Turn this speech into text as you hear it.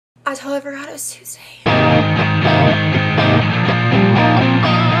I totally forgot it was Tuesday. I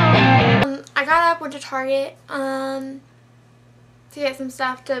got up, went to Target to get some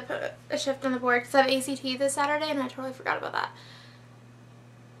stuff to put a shift on the board because I have ACT this Saturday and I totally forgot about that.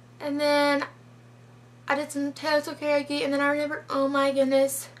 And then I did some Taylor Swift karaoke and then I remembered, oh my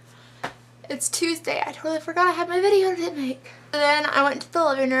goodness, it's Tuesday. I totally forgot I had my video to make. So then I went to the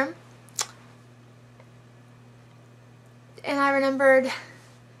living room and I remembered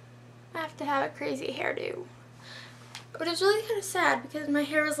I have to have a crazy hairdo. But it's really kind of sad because my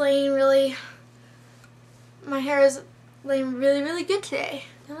hair is laying really good today.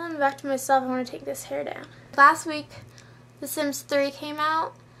 Now that I'm back to myself, I want to take this hair down. Last week, The Sims 3 came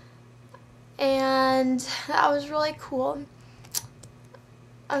out, and that was really cool.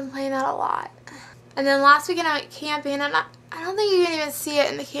 I've been playing that a lot. And then last weekend I went camping, and I don't think you can even see it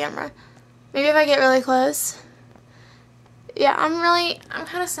in the camera. Maybe if I get really close. Yeah, I'm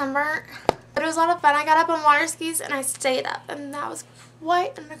kind of sunburnt. But it was a lot of fun. I got up on water skis and I stayed up, and that was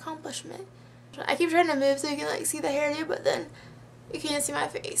quite an accomplishment. I keep trying to move so you can like see the hairdo, but then you can't see my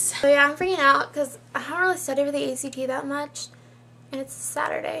face. So yeah, I'm freaking out because I haven't really studied for the ACT that much, and it's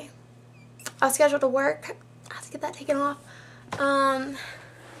Saturday. I was scheduled to work. I have to get that taken off. I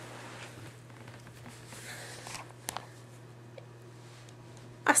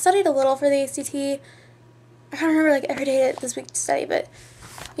studied a little for the ACT. I can't remember like every day this week to study, but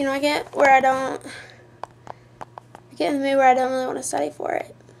you know, I get in the mood where I don't really want to study for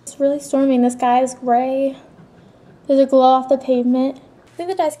it. It's really storming. The sky is gray. There's a glow off the pavement. I think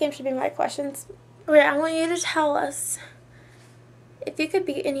the dice game should be my questions. Okay, I want you to tell us, if you could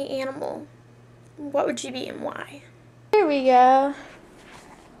be any animal, what would you be and why? Here we go.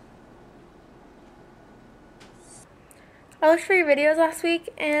 I looked for your videos last week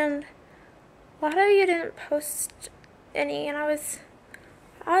and a lot of you didn't post any, and I was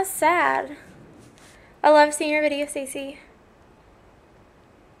sad. I love seeing your videos, Stacey.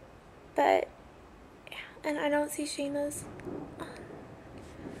 But, yeah, and I don't see Shayna's.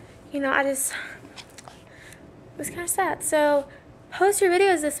 You know, it was kind of sad. So, post your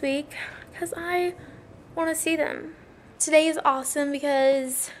videos this week because I want to see them. Today is awesome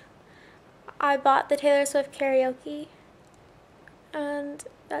because I bought the Taylor Swift karaoke, and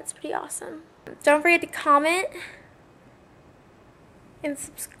that's pretty awesome. Don't forget to comment and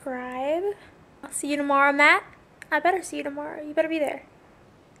subscribe. I'll see you tomorrow, Matt. I better see you tomorrow. You better be there.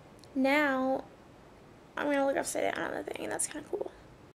 Now, I'm going to look upside down on the thing, and that's kind of cool.